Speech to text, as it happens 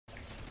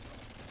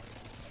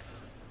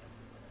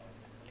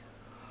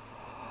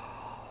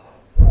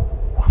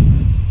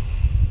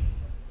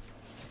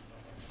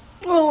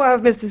why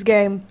I've missed this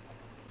game.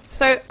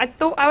 So I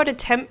thought I would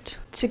attempt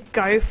to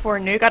go for a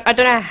nuke. I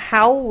don't know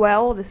how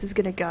well this is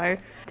gonna go.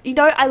 You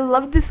know, I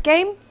love this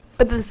game,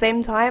 but at the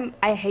same time,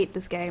 I hate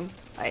this game.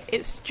 Like,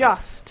 it's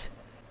just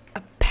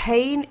a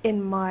pain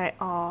in my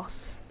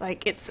ass.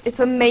 Like, it's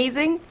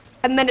amazing,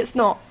 and then it's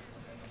not.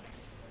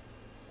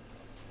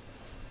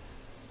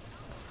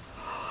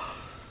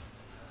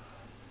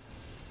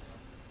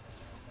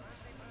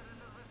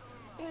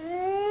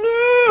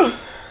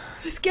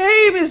 This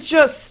game is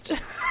just...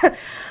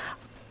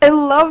 I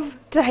love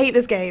to hate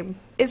this game.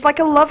 It's like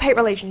a love-hate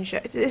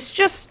relationship. It's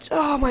just...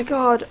 oh my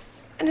god.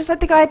 And it's like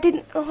the guy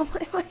didn't... oh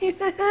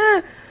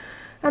my...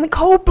 and the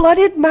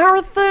cold-blooded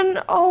marathon.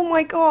 Oh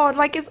my god.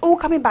 Like, it's all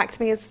coming back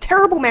to me. It's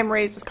terrible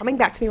memories. It's coming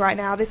back to me right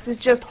now. This is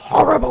just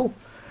horrible.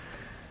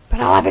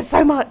 But I love it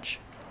so much.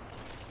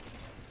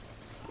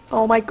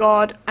 Oh my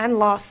god. And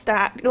last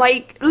stat.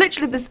 Like,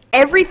 literally, there's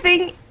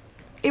everything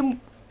in...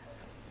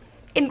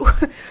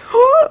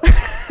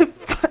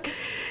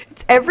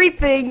 it's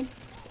everything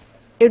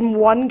in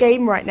one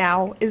game right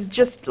now is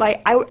just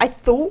like I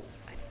thought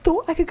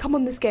I could come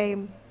on this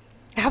game,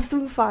 have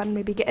some fun,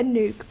 maybe get a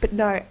nuke, but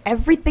no,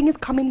 everything is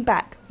coming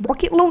back.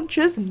 Rocket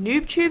launchers,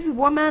 noob tubes,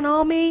 one-man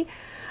army,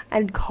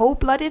 and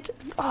cold-blooded,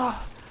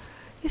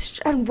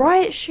 and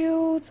riot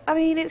shields. I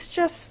mean, it's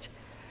just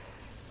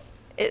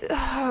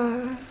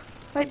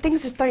like,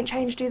 things just don't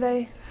change, do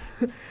they?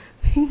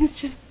 Things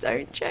just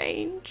don't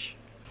change.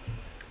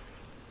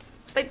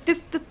 Like, the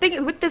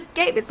thing with this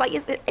game, it's like,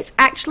 it's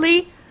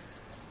actually,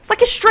 it's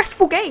like a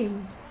stressful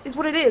game, is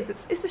what it is.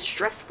 It's a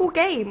stressful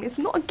game. It's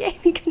not a game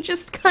you can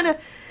just kind of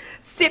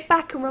sit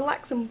back and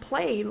relax and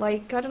play,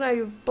 like, I don't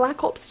know,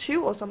 Black Ops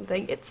 2 or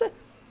something. It's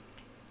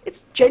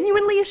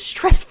genuinely a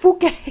stressful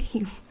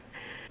game.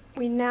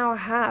 We now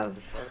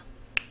have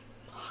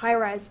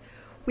high-rise.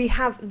 We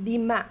have the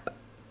map.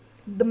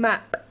 The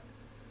map.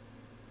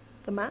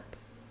 The map?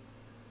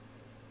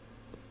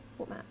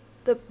 What map?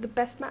 The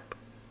best map?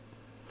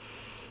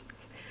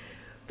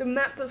 The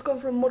map that's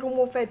gone from Modern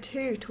Warfare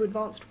 2 to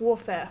Advanced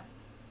Warfare.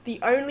 The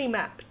only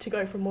map to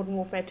go from Modern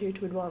Warfare 2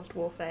 to Advanced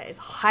Warfare is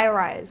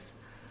High-Rise.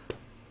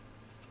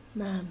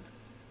 Man.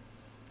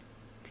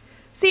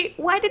 See,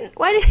 why didn't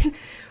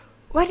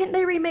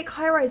they remake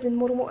High-Rise in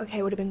Modern Warfare? Okay,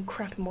 it would have been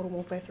crap in Modern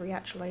Warfare 3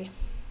 actually.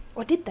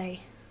 Or did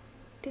they?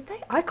 Did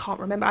they? I can't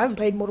remember. I haven't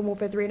played Modern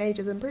Warfare 3 in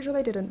ages. I'm pretty sure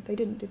they didn't. They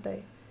didn't, did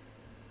they?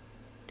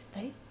 Did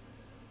they?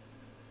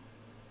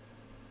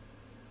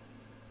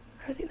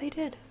 I don't think they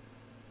did.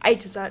 I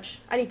need to search.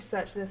 I need to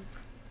search this.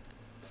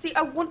 See,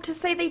 I want to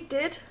say they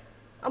did.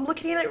 I'm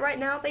looking at it right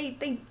now. They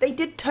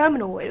did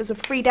Terminal. It was a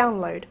free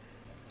download.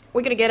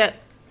 We're gonna get it.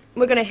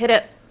 We're gonna hit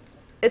it.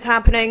 It's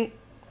happening.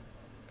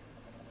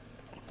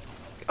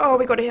 Oh,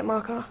 we got a hit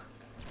marker.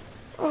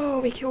 Oh,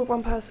 we killed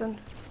one person.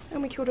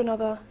 And we killed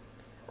another.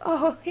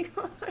 Oh, we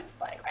got a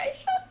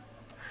celebration.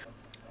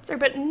 Sorry,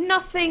 but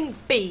nothing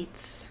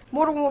beats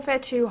Modern Warfare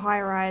 2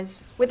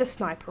 High-Rise with a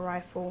sniper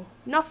rifle.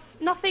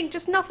 Nothing,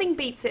 just nothing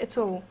beats it at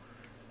all.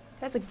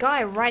 There's a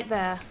guy right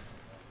there.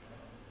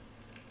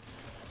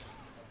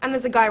 And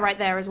there's a guy right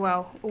there as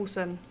well.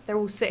 Awesome. They're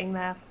all sitting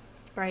there.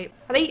 Great.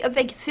 Are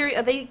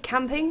they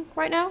camping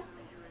right now?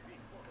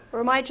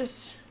 Or am I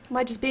just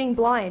being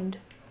blind?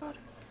 God.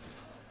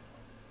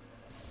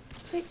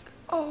 Like,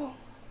 oh,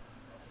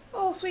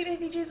 sweet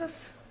baby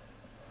Jesus.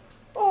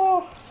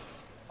 Oh,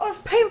 it's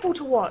painful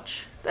to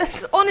watch.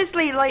 That's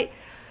honestly, like,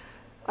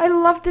 I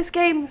love this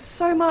game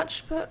so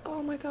much, but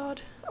oh my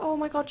god,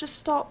 just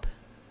stop.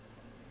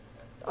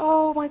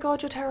 Oh my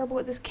god, you're terrible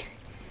at this game.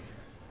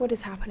 What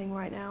is happening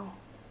right now?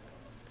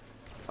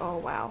 Oh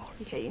wow,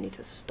 okay, you need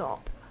to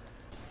stop.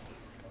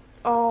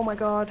 Oh my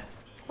god,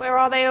 where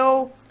are they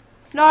all?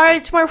 No,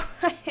 to my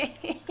right.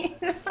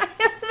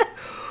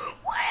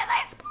 Why are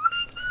they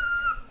spawning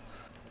now?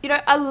 You know,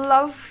 I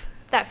love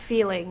that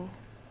feeling.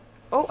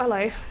 Oh,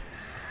 hello.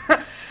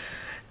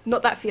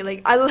 Not that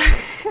feeling.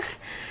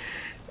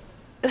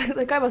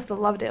 The guy must have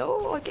loved it.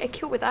 Oh, I get a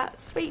kill with that.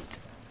 Sweet.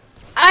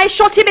 I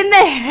shot him in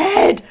the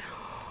head!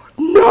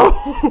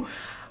 No!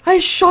 I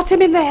shot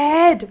him in the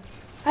head!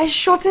 I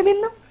shot him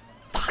in the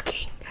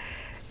fucking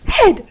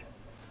head!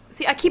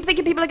 See, I keep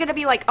thinking people are gonna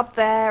be like up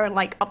there and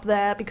like up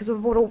there because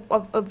of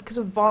because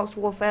of Advanced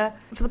Warfare.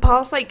 For the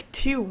past like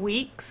 2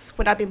 weeks,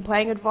 when I've been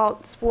playing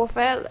Advanced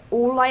Warfare,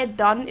 all I had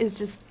done is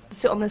just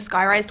sit on the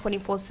Skyrise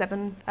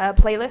 24/7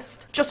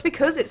 playlist. Just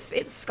because it's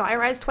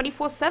Skyrise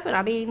 24/7.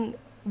 I mean,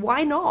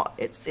 why not?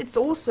 It's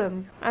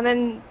awesome. And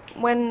then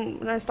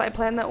when I started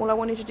playing that, all I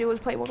wanted to do was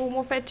play Modern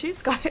Warfare 2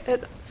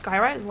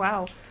 Skyrise. Wow.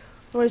 All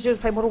I wanted to do was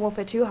play Modern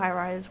Warfare 2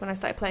 High-Rise when I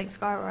started playing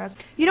Skyrise.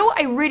 You know what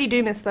I really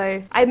do miss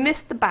though? I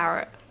miss the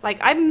Barrett. Like,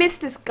 I miss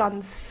this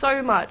gun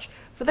so much.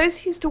 For those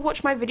who used to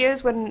watch my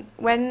videos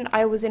when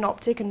I was in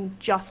Optic and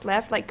just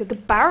left, like, the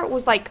Barrett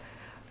was like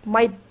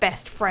my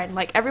best friend.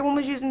 Like, everyone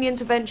was using the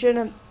intervention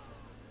and...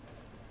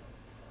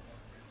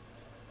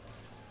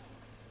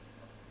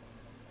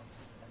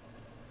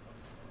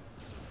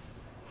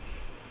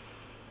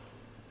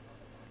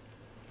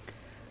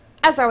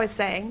 As I was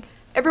saying,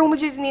 Everyone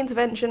was using the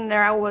intervention and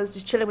I was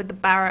just chilling with the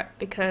Barrett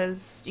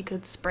because you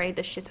could spray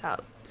the shit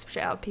out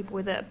of people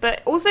with it.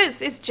 But also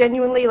it's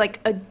genuinely like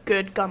a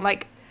good gun.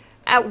 Like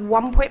at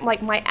one point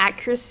like my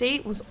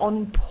accuracy was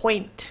on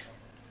point.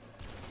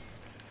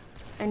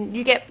 And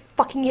you get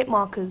fucking hit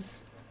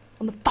markers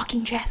on the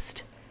fucking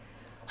chest.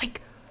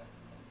 Like,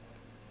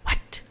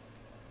 what?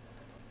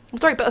 I'm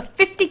sorry, but a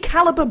 50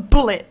 caliber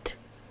bullet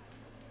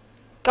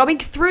going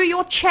through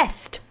your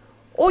chest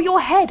or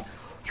your head,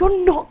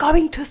 you're not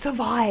going to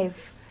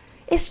survive.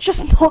 It's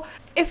just not.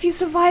 If you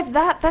survive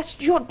that,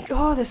 that's your.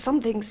 Oh, there's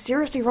something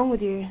seriously wrong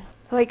with you.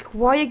 Like,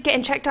 while you're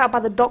getting checked out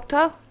by the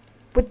doctor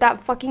with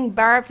that fucking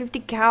Barrett 50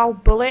 cal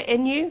bullet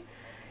in you,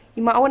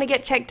 you might want to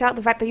get checked out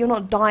the fact that you're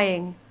not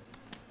dying.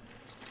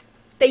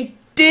 They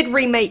did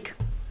remake.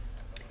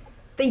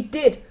 They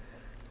did.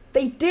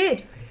 They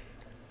did.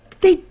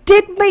 They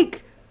did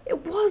make.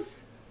 It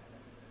was.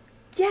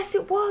 Yes,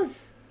 it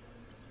was.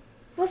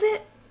 Was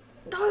it?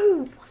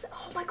 No. Was it?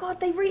 Oh my god.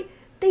 They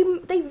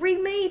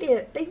remade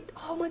it.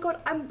 Oh my god.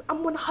 I'm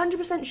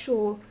 100%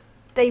 sure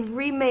they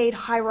remade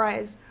High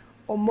Rise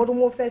on Modern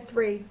Warfare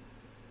 3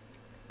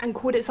 and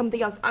called it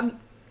something else. I'm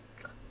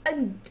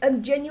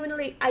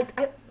genuinely.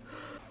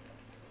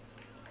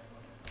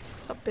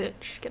 What's up,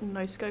 bitch? Get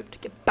no scoped.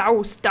 Get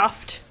barrel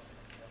stuffed.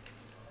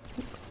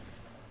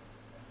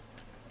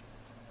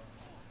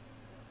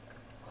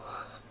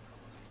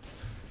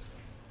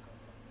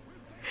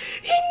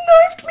 He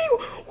nerfed me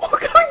while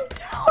going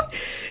down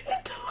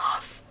into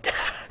last.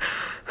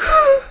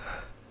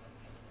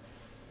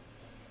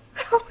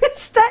 How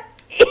is that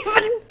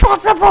even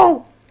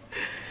possible?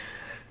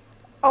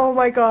 Oh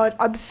my god,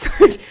 I'm so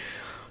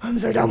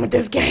done with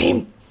this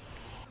game.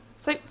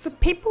 So for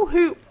people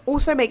who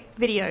also make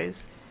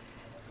videos,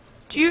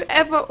 do you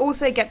ever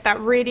also get that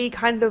really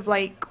kind of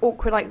like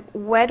awkward, like,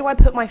 where do I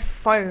put my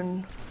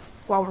phone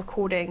while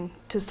recording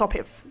to stop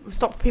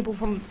people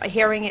from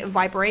hearing it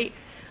vibrate?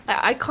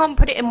 I can't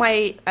put it in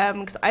my,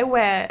 because I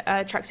wear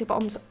tracksuit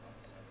bottoms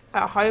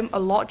at home a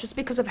lot just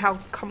because of how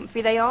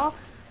comfy they are.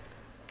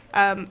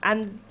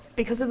 And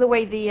because of the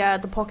way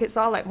the pockets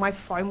are, like my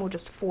phone will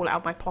just fall out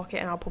of my pocket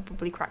and I'll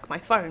probably crack my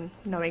phone,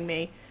 knowing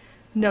me,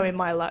 knowing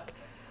my luck.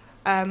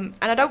 And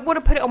I don't want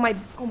to put it on my,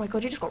 oh my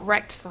god, you just got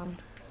wrecked, son.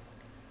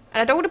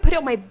 And I don't want to put it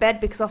on my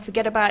bed because I'll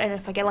forget about it, and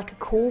if I get like a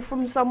call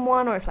from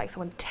someone or if like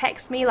someone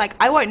texts me, like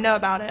I won't know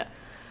about it.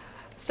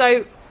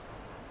 So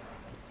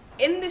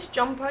in this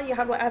jumper, you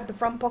have like, I have the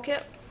front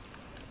pocket.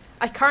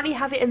 I currently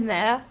have it in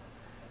there,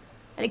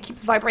 and it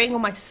keeps vibrating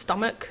on my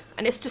stomach,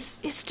 and it's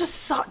just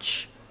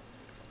such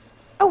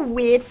a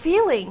weird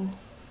feeling.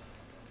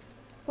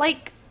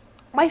 Like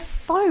my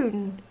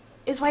phone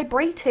is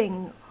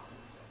vibrating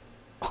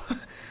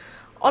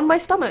on my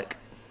stomach.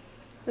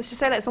 Let's just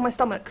say that it's on my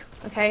stomach,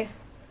 okay?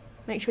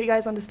 Make sure you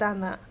guys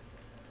understand that.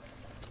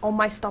 It's on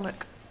my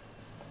stomach.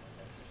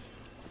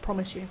 I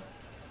promise you.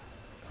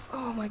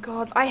 Oh my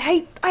god,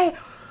 I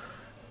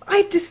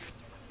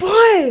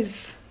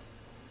despise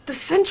the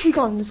sentry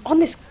guns on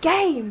this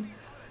game.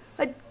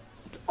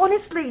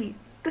 Honestly,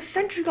 the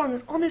sentry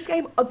guns on this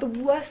game are the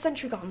worst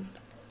sentry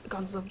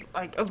guns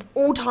of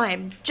all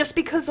time, just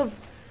because of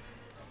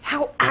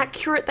how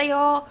accurate they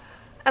are,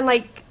 and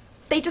like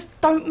they just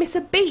don't miss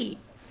a beat.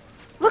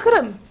 Look at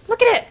them.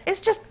 Look at it. It's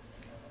just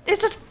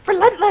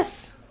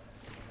relentless.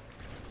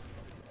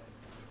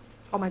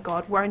 Oh my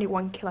god, we're only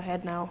 1 kill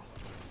ahead now.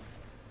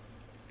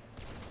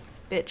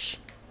 Bitch.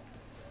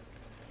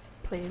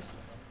 Please.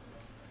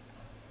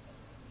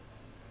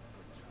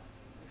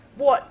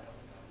 What?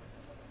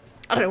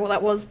 I don't know what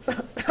that was.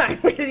 I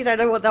really don't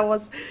know what that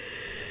was.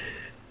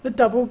 The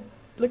double.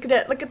 Look at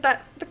it. Look at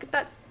that. Look at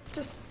that.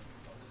 Just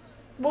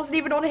wasn't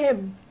even on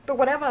him. But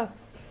whatever.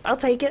 I'll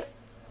take it.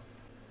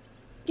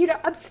 You know,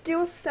 I'm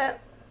still set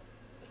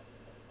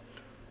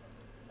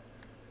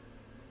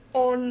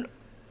on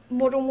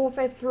Modern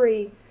Warfare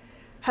 3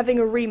 having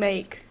a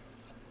remake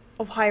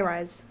of High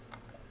Rise.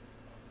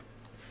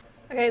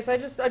 Okay, so I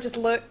just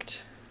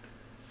looked,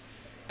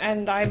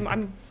 and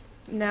I'm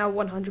now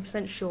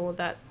 100% sure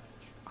that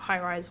High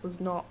Rise was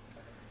not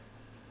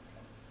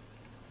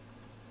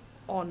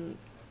on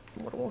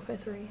Modern Warfare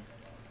 3.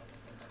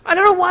 I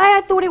don't know why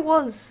I thought it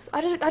was.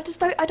 I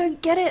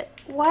don't get it.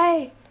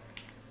 Why?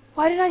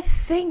 Why did I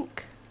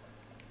think?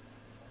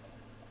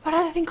 Why did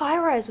I think High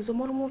Rise was on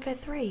Modern Warfare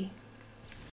 3?